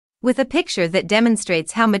With a picture that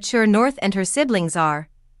demonstrates how mature North and her siblings are,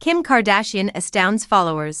 Kim Kardashian astounds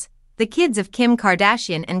followers. The kids of Kim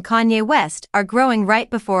Kardashian and Kanye West are growing right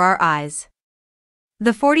before our eyes.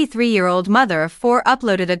 The 43-year-old mother of four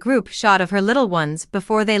uploaded a group shot of her little ones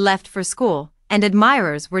before they left for school, and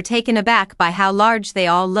admirers were taken aback by how large they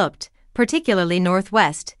all looked, particularly North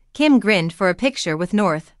West. Kim grinned for a picture with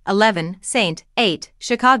North, 11, Saint, 8,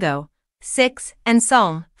 Chicago, 6, and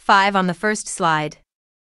Psalm, 5 on the first slide.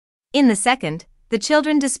 In the second, the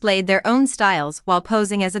children displayed their own styles while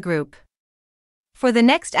posing as a group. For the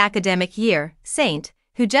next academic year, Saint,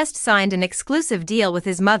 who just signed an exclusive deal with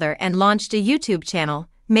his mother and launched a YouTube channel,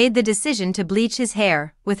 made the decision to bleach his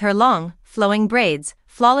hair, with her long, flowing braids,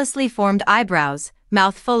 flawlessly formed eyebrows,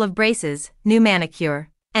 mouth full of braces, new manicure,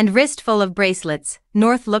 and wrist full of bracelets.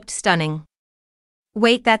 North looked stunning.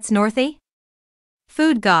 "Wait, that's Northy?"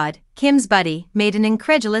 Food god, Kim's buddy, made an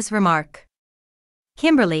incredulous remark.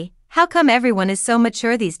 "Kimberly, how come everyone is so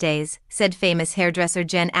mature these days?" said famous hairdresser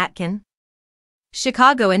Jen Atkin.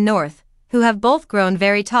 Chicago and North, who have both grown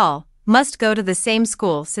very tall, must go to the same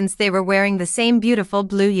school since they were wearing the same beautiful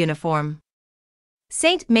blue uniform.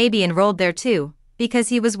 Saint may be enrolled there too, because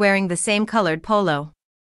he was wearing the same colored polo.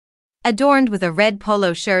 Adorned with a red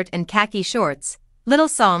polo shirt and khaki shorts, little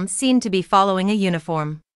Psalm seemed to be following a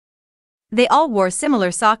uniform. They all wore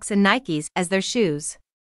similar socks and Nikes as their shoes.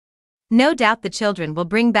 No doubt the children will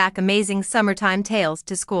bring back amazing summertime tales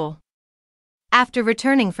to school. After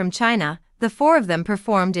returning from China, the four of them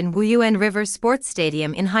performed in Wuyuan River Sports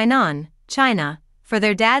Stadium in Hainan, China, for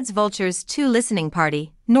their dad's Vultures 2 listening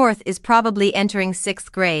party. North is probably entering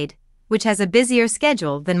 6th grade, which has a busier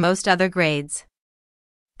schedule than most other grades.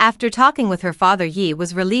 After talking with her father, Yi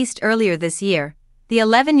was released earlier this year. The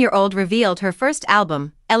 11-year-old revealed her first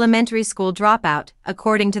album, Elementary School Dropout.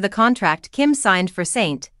 According to the contract Kim signed for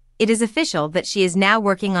Saint, it is official that she is now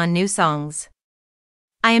working on new songs.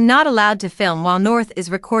 "I am not allowed to film while North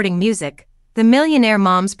is recording music," the millionaire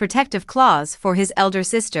mom's protective clause for his elder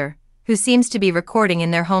sister, who seems to be recording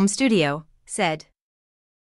in their home studio, said.